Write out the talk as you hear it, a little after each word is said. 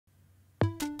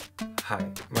Hi,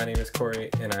 my name is Corey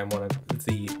and I'm one of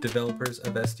the developers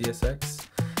of SDS-x.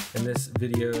 In this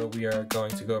video we are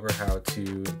going to go over how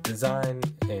to design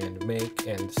and make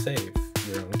and save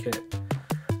your own kit.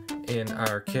 In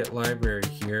our kit library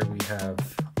here we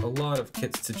have a lot of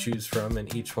kits to choose from,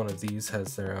 and each one of these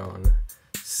has their own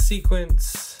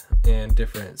sequence and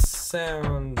different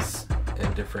sounds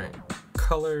and different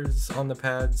colors on the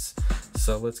pads.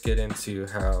 So let's get into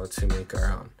how to make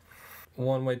our own.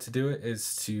 One way to do it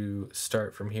is to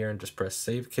start from here and just press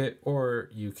Save Kit, or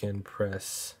you can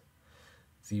press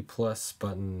the plus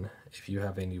button if you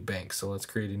have a new bank. So let's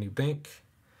create a new bank.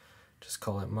 Just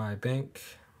call it My Bank,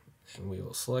 and we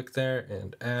will select there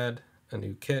and add a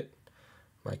new kit.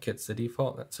 My kit's the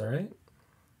default, that's alright.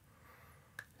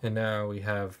 And now we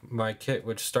have My Kit,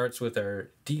 which starts with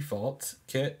our default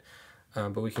kit,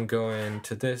 but we can go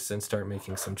into this and start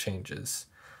making some changes.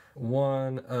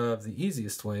 One of the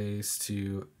easiest ways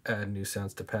to add new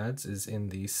sounds to pads is in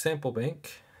the sample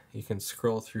bank. You can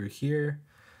scroll through here.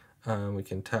 We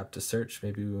can tap to search.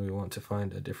 Maybe we want to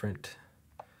find a different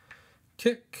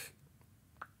kick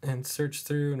and search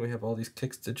through, and we have all these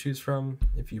kicks to choose from.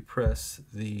 If you press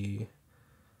the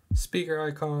speaker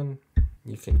icon,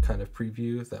 you can kind of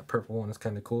preview. That purple one is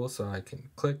kind of cool, so I can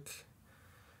click,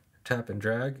 tap and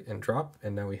drag and drop,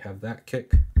 and now we have that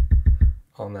kick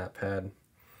on that pad.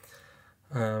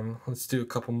 Let's do a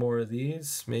couple more of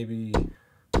these. Maybe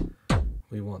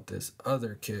we want this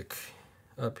other kick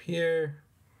up here,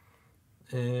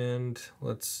 and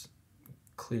let's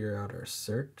clear out our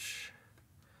search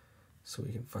so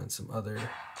we can find some other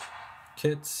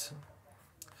kits.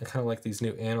 I kind of like these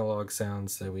new analog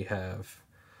sounds that we have,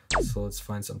 so let's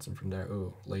find something from there.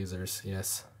 Ooh, lasers,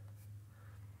 yes.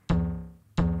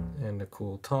 And a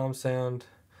cool tom sound.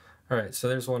 Alright, so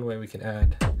there's one way we can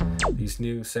add these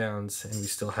new sounds, and we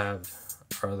still have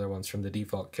our other ones from the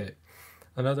default kit.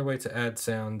 Another way to add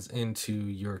sounds into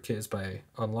your kit is by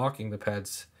unlocking the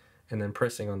pads and then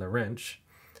pressing on the wrench,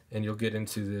 and you'll get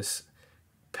into this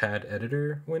pad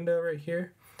editor window right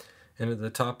here. And at the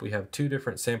top we have two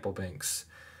different sample banks.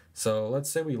 So let's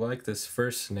say we like this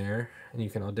first snare, and you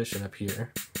can audition up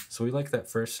here. So we like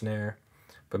that first snare,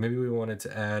 but maybe we wanted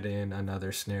to add in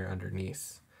another snare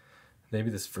underneath. Maybe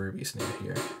this verby snare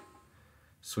here.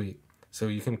 Sweet. So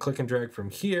you can click and drag from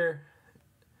here,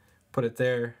 put it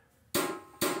there.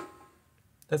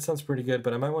 That sounds pretty good,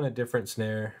 but I might want a different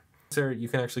snare. So you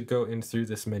can actually go in through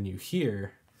this menu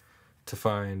here to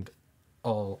find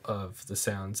all of the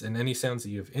sounds, and any sounds that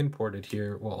you've imported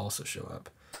here will also show up.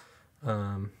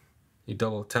 You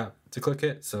double tap to click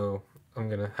it, so I'm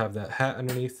gonna have that hat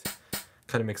underneath.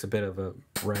 Kind of makes a bit of a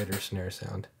brighter snare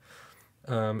sound.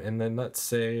 And then let's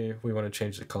say we want to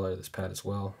change the color of this pad as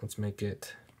well. Let's make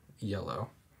it yellow.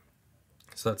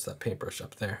 So that's that paintbrush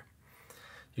up there.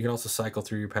 You can also cycle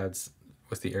through your pads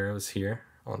with the arrows here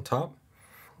on top.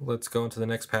 Let's go into the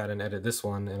next pad and edit this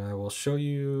one, and I will show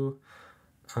you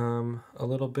a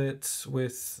little bit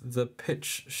with the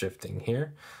pitch shifting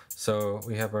here. So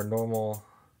we have our normal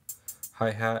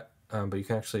hi-hat, but you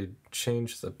can actually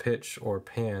change the pitch or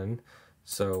pan,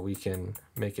 so we can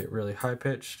make it really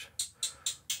high-pitched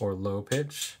or low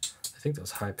pitch. I think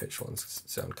those high pitched ones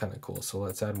sound kind of cool, so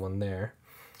let's add one there.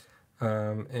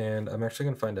 And I'm actually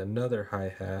going to find another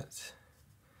hi-hat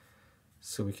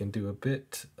so we can do a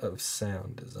bit of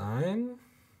sound design.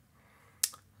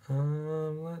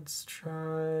 Let's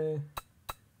try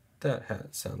that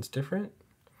hat. Sounds different.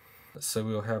 So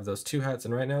we'll have those two hats,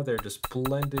 and right now they're just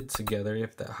blended together. You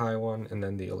have that high one and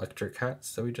then the electric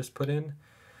hats that we just put in.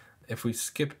 If we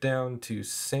skip down to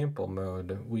sample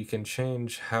mode, we can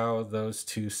change how those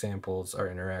two samples are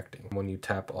interacting when you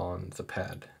tap on the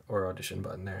pad or audition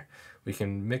button there. We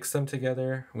can mix them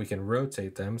together, we can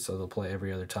rotate them so they'll play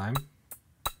every other time.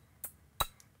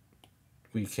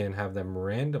 We can have them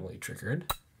randomly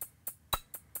triggered,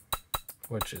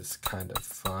 which is kind of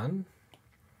fun.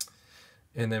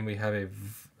 And then we have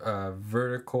a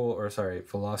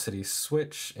velocity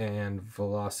switch and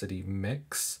velocity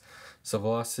mix. So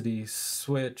velocity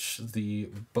switch, the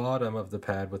bottom of the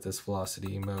pad with this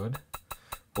velocity mode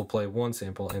will play one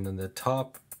sample, and then the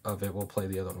top of it will play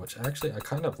the other one, which actually I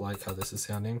kind of like how this is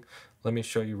sounding. Let me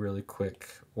show you really quick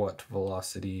what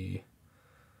velocity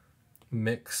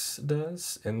mix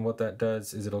does. And what that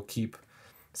does is it'll keep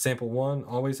sample 1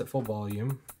 always at full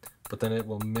volume, but then it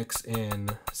will mix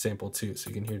in sample 2. So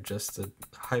you can hear just the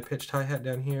high-pitched hi-hat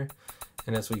down here,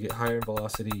 and as we get higher in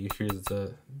velocity, you hear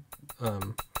the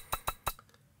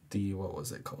what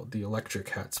was it called? The electric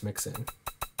hats mix in.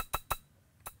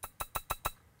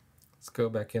 Let's go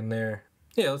back in there.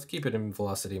 Yeah, let's keep it in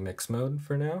velocity mix mode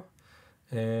for now.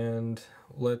 And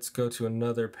let's go to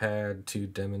another pad to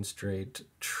demonstrate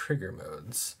trigger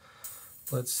modes.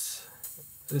 This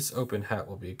open hat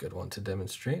will be a good one to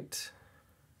demonstrate.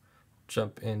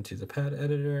 Jump into the pad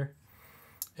editor.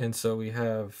 And so we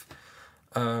have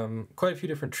quite a few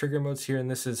different trigger modes here, and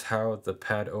this is how the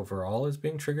pad overall is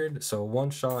being triggered. So one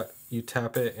shot, you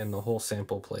tap it and the whole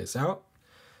sample plays out.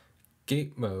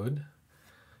 Gate mode,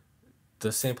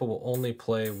 the sample will only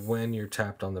play when you're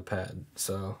tapped on the pad.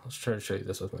 So let's try to show you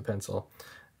this with my pencil.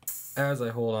 As I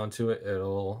hold on to it,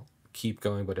 it'll keep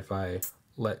going, but if I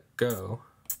let go,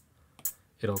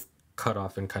 it'll cut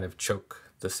off and kind of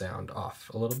choke the sound off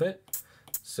a little bit.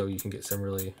 So you can get some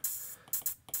really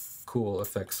cool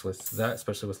effects with that,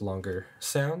 especially with longer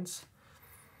sounds.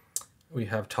 We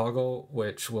have toggle,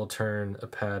 which will turn a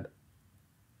pad,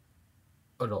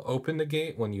 it'll open the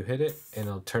gate when you hit it, and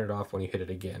it'll turn it off when you hit it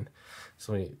again.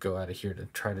 So let me go out of here to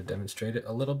try to demonstrate it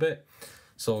a little bit.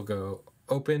 So we'll go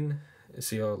open,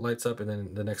 see how it lights up, and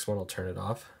then the next one will turn it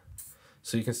off.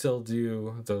 So you can still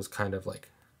do those kind of like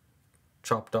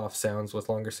chopped off sounds with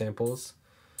longer samples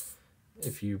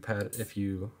if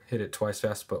you hit it twice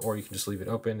fast, or you can just leave it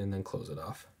open and then close it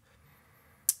off.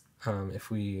 If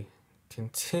we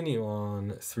continue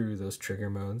on through those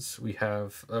trigger modes, we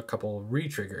have a couple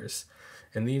retriggers,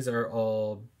 and these are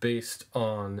all based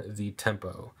on the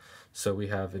tempo. So we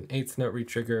have an 8th note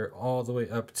retrigger all the way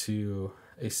up to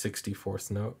a 64th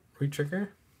note retrigger.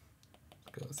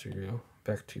 Go through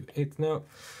back to 8th note,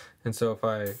 and so if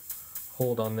I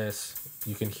hold on this,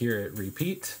 you can hear it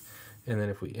repeat. And then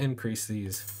if we increase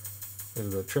these,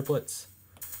 we'll go triplets,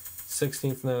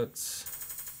 16th notes,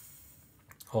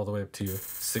 all the way up to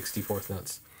 64th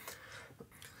notes.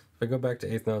 If I go back to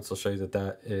 8th notes, I'll show you that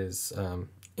that is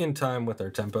in time with our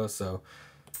tempo. So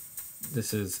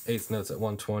this is 8th notes at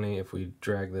 120. If we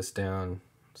drag this down,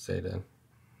 say to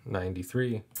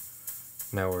 93,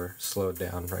 now we're slowed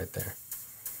down right there.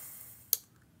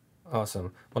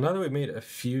 Awesome. Well, now that we've made a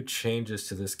few changes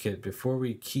to this kit, before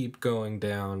we keep going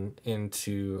down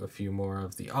into a few more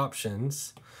of the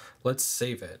options, let's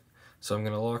save it. So I'm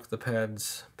going to lock the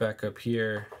pads back up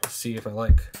here, see if I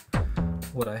like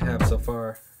what I have so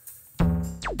far.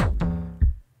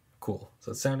 Cool.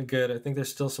 So it sounded good. I think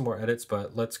there's still some more edits,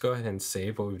 but let's go ahead and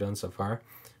save what we've done so far.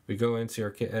 We go into our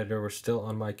kit editor. We're still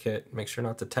on my kit. Make sure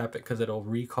not to tap it because it'll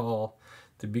recall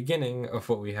the beginning of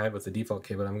what we had with the default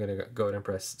kit, but I'm going to go ahead and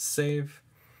press save.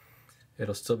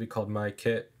 It'll still be called my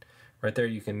kit. Right there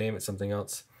you can name it something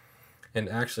else. And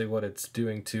actually what it's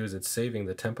doing too is it's saving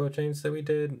the tempo change that we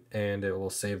did, and it will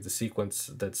save the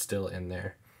sequence that's still in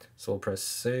there. So we'll press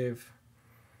save,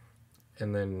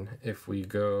 and then if we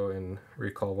go and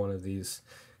recall one of these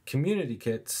community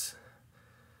kits,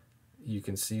 you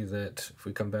can see that if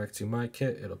we come back to my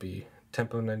kit, it'll be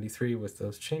tempo 93 with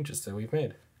those changes that we've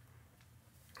made.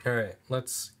 Alright,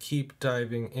 let's keep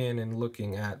diving in and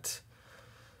looking at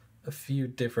a few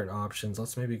different options.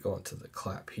 Let's maybe go into the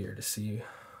clap here to see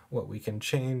what we can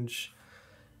change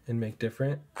and make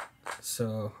different.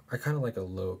 So I kind of like a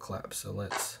low clap, so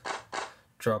let's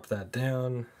drop that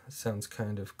down. It sounds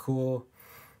kind of cool.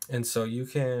 And so you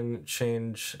can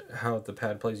change how the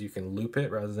pad plays. You can loop it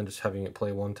rather than just having it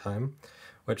play one time,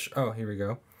 which, oh, here we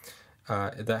go.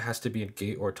 That has to be in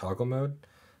gate or toggle mode.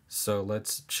 So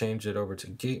let's change it over to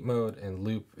gate mode and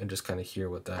loop and just kind of hear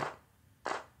what that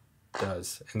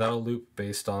does. And that'll loop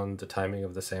based on the timing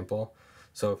of the sample.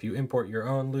 So if you import your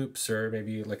own loops, or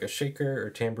maybe like a shaker or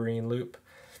tambourine loop,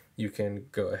 you can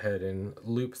go ahead and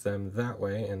loop them that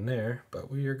way in there. But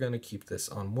we are going to keep this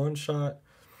on one shot.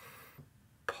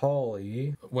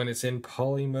 Poly, when it's in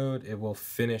poly mode, it will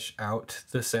finish out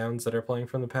the sounds that are playing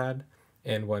from the pad.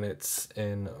 And when it's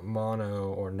in mono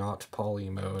or not poly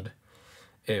mode,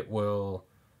 it will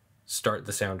start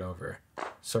the sound over.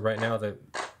 So right now that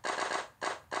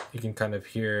you can kind of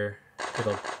hear,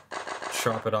 it'll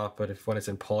chop it off, but when it's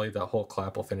in poly, that whole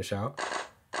clap will finish out.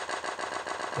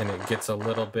 And it gets a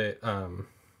little bit,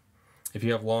 if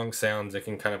you have long sounds, it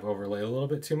can kind of overlay a little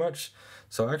bit too much.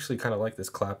 So I actually kind of like this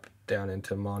clap down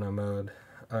into mono mode.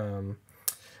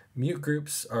 Mute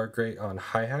groups are great on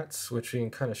hi-hats, which we can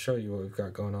kind of show you what we've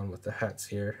got going on with the hats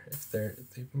here. If they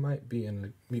might be in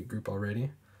a mute group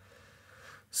already.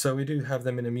 So we do have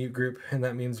them in a mute group, and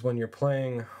that means when you're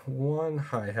playing one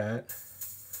hi-hat,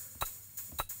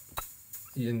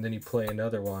 and then you play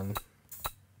another one,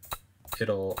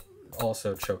 it'll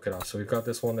also choke it off. So we've got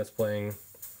this one that's playing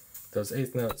those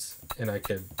 8th notes, and I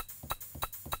could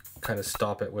kind of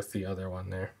stop it with the other one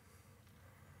there.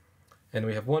 And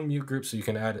we have one mute group, so you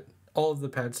can add all of the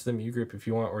pads to the mute group if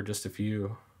you want, or just a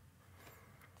few,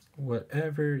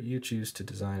 whatever you choose to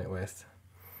design it with.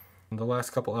 The last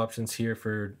couple options here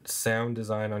for sound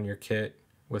design on your kit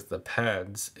with the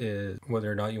pads is whether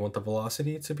or not you want the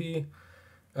velocity to be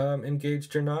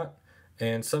engaged or not.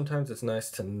 And sometimes it's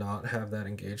nice to not have that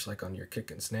engaged, like on your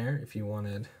kick and snare, if you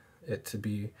wanted it to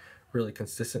be really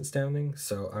consistent sounding.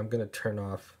 So I'm going to turn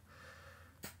off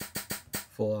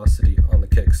velocity on the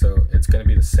kick, so it's going to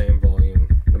be the same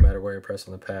volume no matter where you press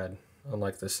on the pad,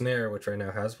 unlike the snare, which right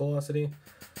now has velocity.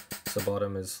 So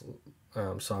bottom is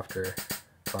softer,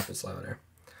 top is louder.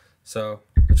 So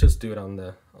let's just do it on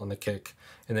the kick,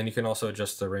 and then you can also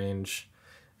adjust the range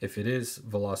if it is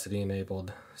velocity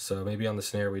enabled. So maybe on the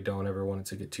snare we don't ever want it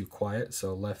to get too quiet,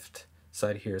 so left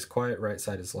side here is quiet, right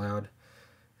side is loud,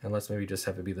 and let's maybe just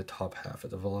have it be the top half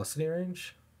of the velocity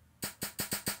range.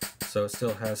 So it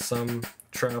still has some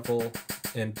travel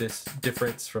and this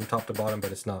difference from top to bottom,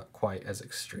 but it's not quite as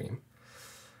extreme.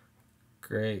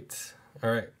 Great.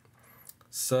 All right.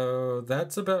 So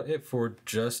that's about it for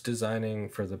just designing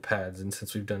for the pads. And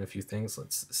since we've done a few things,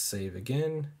 let's save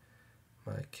again.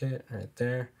 My kit right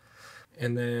there.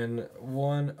 And then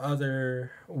one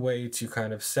other way to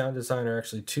kind of sound design, or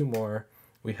actually two more,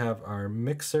 we have our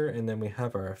mixer and then we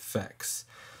have our effects.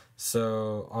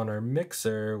 So on our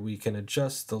mixer, we can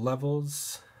adjust the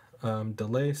levels,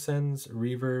 delay sends,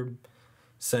 reverb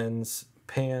sends,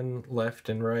 pan left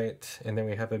and right, and then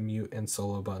we have a mute and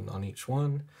solo button on each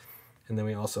one. And then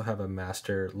we also have a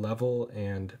master level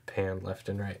and pan left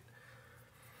and right.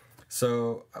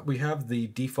 So we have the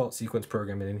default sequence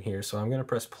program in here, so I'm going to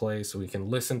press play so we can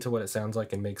listen to what it sounds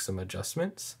like and make some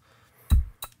adjustments.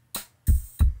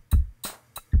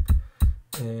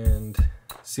 And it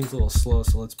seems a little slow,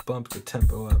 so let's bump the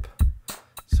tempo up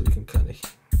so we can kind of...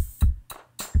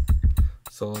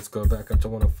 So let's go back up to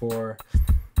 104.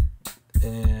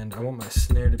 And I want my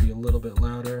snare to be a little bit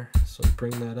louder, so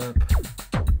bring that up.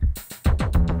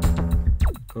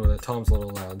 Oh, that tom's a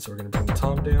little loud, so we're going to bring the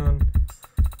tom down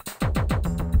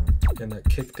and that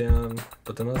kick down,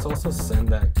 but then let's also send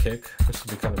that kick, this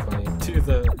will be kind of funny, to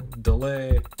the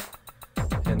delay,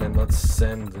 and then let's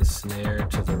send the snare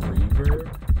to the reverb.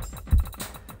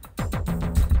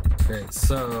 Great,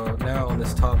 so now on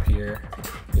this top here,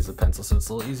 use a pencil so it's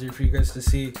a little easier for you guys to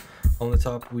see. On the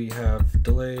top we have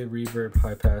delay, reverb,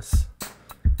 high pass,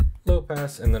 low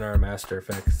pass, and then our master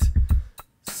effects.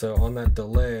 So on that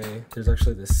delay, there's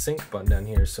actually this sync button down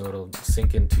here, so it'll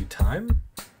sync into time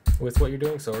with what you're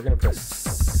doing. So we're gonna press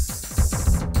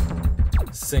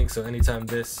sync, so anytime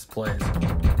this plays,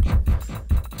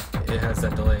 it has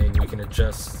that delay, and we can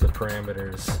adjust the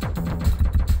parameters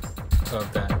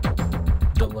of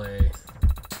that delay.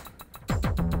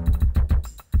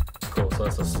 Cool, so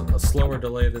that's a slower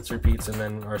delay that repeats, and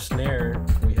then our snare,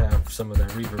 we have some of that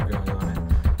reverb going on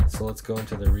it. So let's go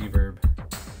into the reverb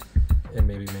and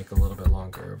maybe make a little bit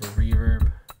longer of a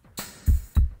reverb.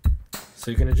 So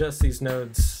you can adjust these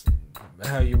nodes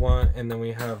how you want, and then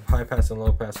we have high pass and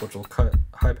low pass, which will cut,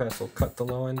 high pass will cut the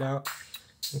low end out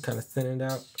and kind of thin it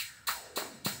out,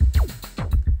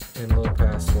 and low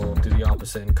pass will do the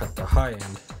opposite and cut the high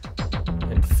end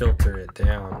and filter it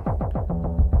down.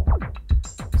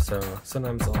 So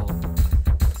sometimes I'll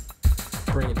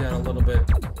bring it down a little bit.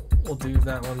 We'll do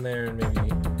that one there, and maybe,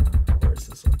 where's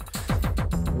this one?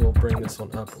 We'll bring this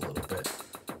one up a little bit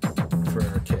for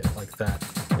our kit, like that.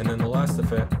 And then the last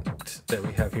effect that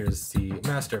we have here is the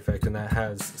master effect, and that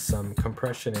has some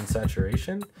compression and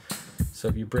saturation. So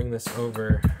if you bring this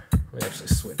over, we actually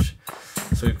switch.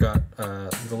 So we've got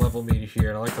the level meter here,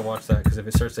 and I like to watch that because if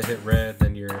it starts to hit red,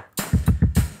 then you're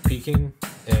peaking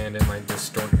and it might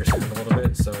distort your sound a little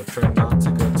bit. So try not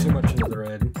to go too much into the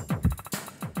red,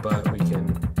 but we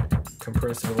can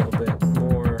compress it a little bit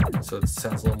more so it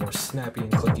sounds a little more snappy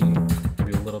and clicky,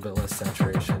 maybe a little bit less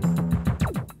saturation.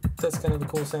 That's kind of a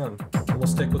cool sound. And we'll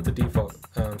stick with the default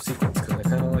sequence because I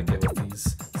kind of like it with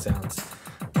these sounds.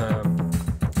 I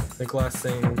think last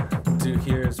thing we'll do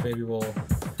here is maybe we'll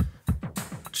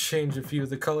change a few of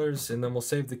the colors and then we'll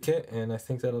save the kit, and I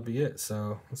think that'll be it.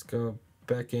 So let's go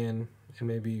back in and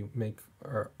maybe make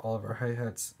all of our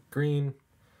hi-hats green.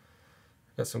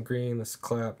 Got some green, let's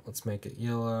clap, let's make it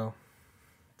yellow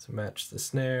to match the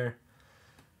snare.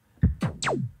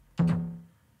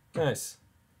 Nice.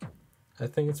 I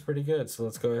think it's pretty good. So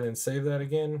let's go ahead and save that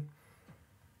again.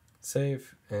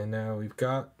 Save, and now we've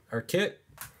got our kit.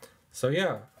 So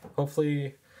yeah,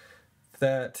 hopefully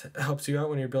that helps you out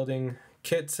when you're building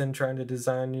kits and trying to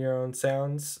design your own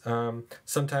sounds.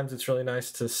 Sometimes it's really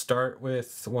nice to start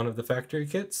with one of the factory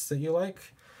kits that you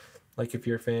like if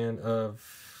you're a fan of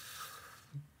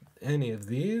any of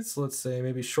these, let's say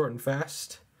maybe Short and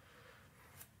Fast.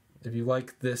 If you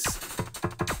like this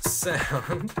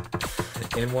sound,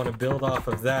 and want to build off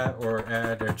of that or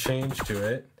add or change to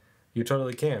it, you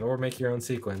totally can, or make your own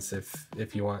sequence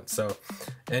if you want. So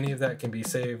any of that can be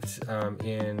saved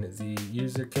in the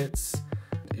user kits.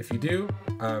 If you do,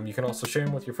 you can also share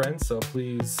them with your friends, so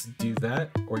please do that,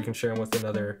 or you can share them with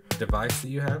another device that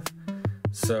you have.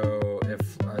 So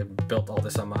if I built all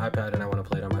this on my iPad and I want to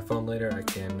play it on my phone later, I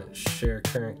can share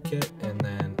current kit and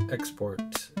then export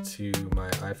to my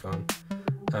iPhone.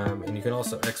 And you can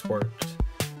also export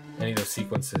any of those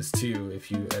sequences too. If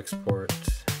you export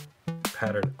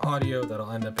pattern audio,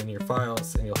 that'll end up in your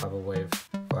files and you'll have a WAV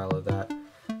file of that.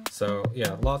 So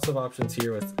yeah, lots of options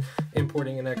here with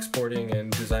importing and exporting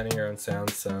and designing your own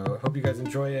sounds. So I hope you guys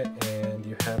enjoy it and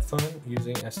you have fun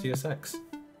using SDS-x.